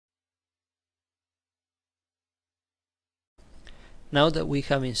Now that we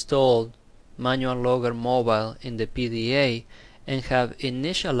have installed Manual Logger Mobile in the PDA and have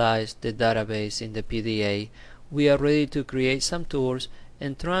initialized the database in the PDA, we are ready to create some tours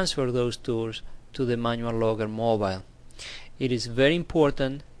and transfer those tours to the Manual Logger Mobile. It is very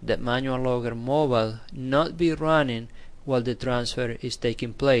important that Manual Logger Mobile not be running while the transfer is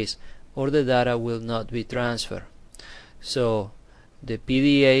taking place, or the data will not be transferred. So the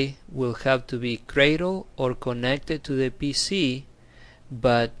PDA will have to be cradled or connected to the PC,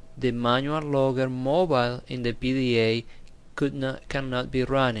 but the Manual Logger Mobile in the PDA cannot be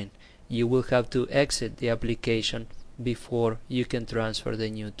running. You will have to exit the application before you can transfer the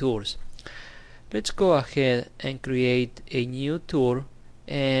new tours. Let's go ahead and create a new tour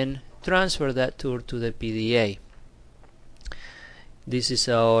and transfer that tour to the PDA. This is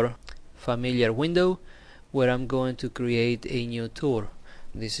our familiar window where I'm going to create a new tour.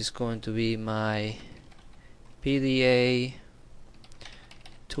 This is going to be my PDA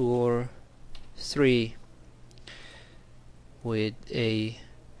tour 3 with a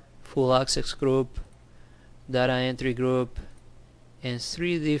full access group, data entry group, and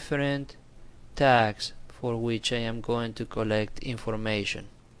 3 different tags for which I am going to collect information.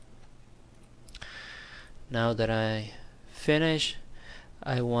 Now that I finish,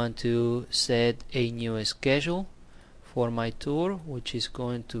 I want to set a new schedule for my tour, which is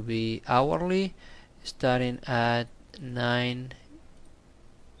going to be hourly, starting at 9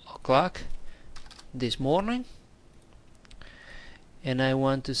 o'clock this morning. And I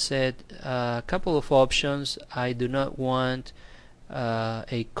want to set a couple of options. I do not want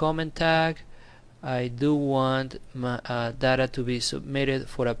a comment tag. I do want my data to be submitted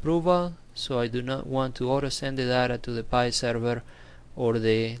for approval, so I do not want to auto send the data to the Pi server or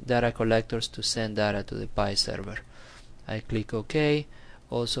the data collectors to send data to the Pi server. I click OK.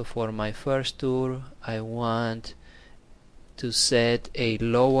 Also for my first tour, I want to set a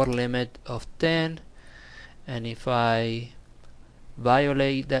lower limit of 10, and if I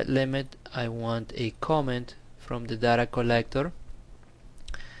violate that limit, I want a comment from the data collector.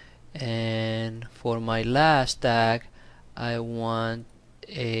 And for my last tag, I want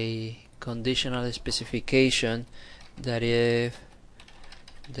a conditional specification that if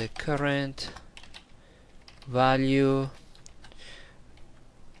the current value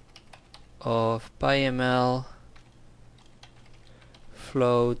of PyML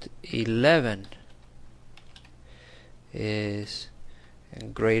float 11 is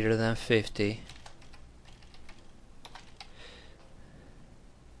greater than 50,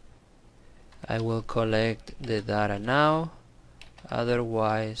 I will collect the data now,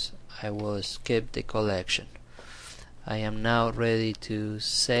 otherwise I will skip the collection. I am now ready to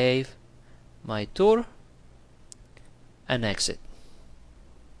save my tour and exit.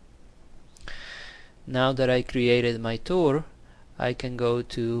 Now that I created my tour, I can go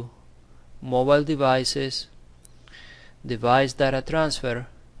to Mobile Devices, Device Data Transfer,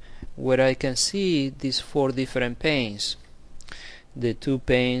 where I can see these 4 different panes. The 2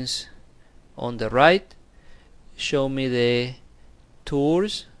 panes on the right show me the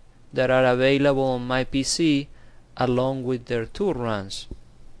tours that are available on my PC along with their tour runs.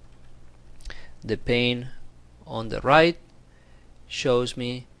 The pane on the right shows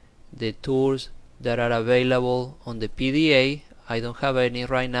me the tours that are available on the PDA. I don't have any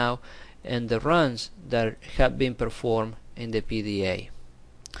right now, and the runs that have been performed in the PDA.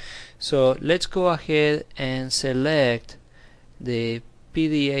 So let's go ahead and select the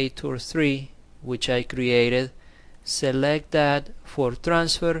PDA Tour 3 which I created. Select that for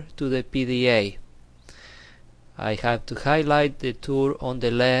transfer to the PDA. I have to highlight the tour on the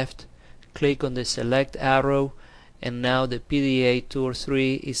left, click on the select arrow, and now the PDA Tour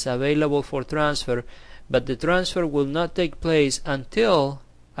 3 is available for transfer, but the transfer will not take place until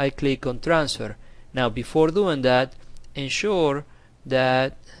I click on transfer. Now before doing that, ensure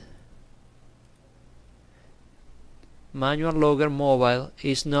that Manual Logger Mobile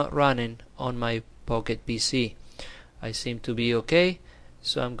is not running on my Pocket PC. I seem to be okay,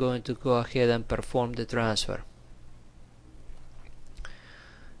 so I'm going to go ahead and perform the transfer.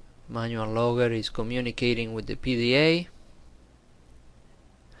 Manual Logger is communicating with the PDA.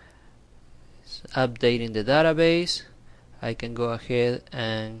 It's updating the database. I can go ahead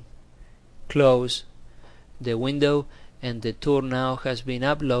and close the window, and the tour now has been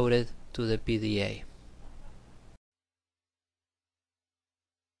uploaded to the PDA.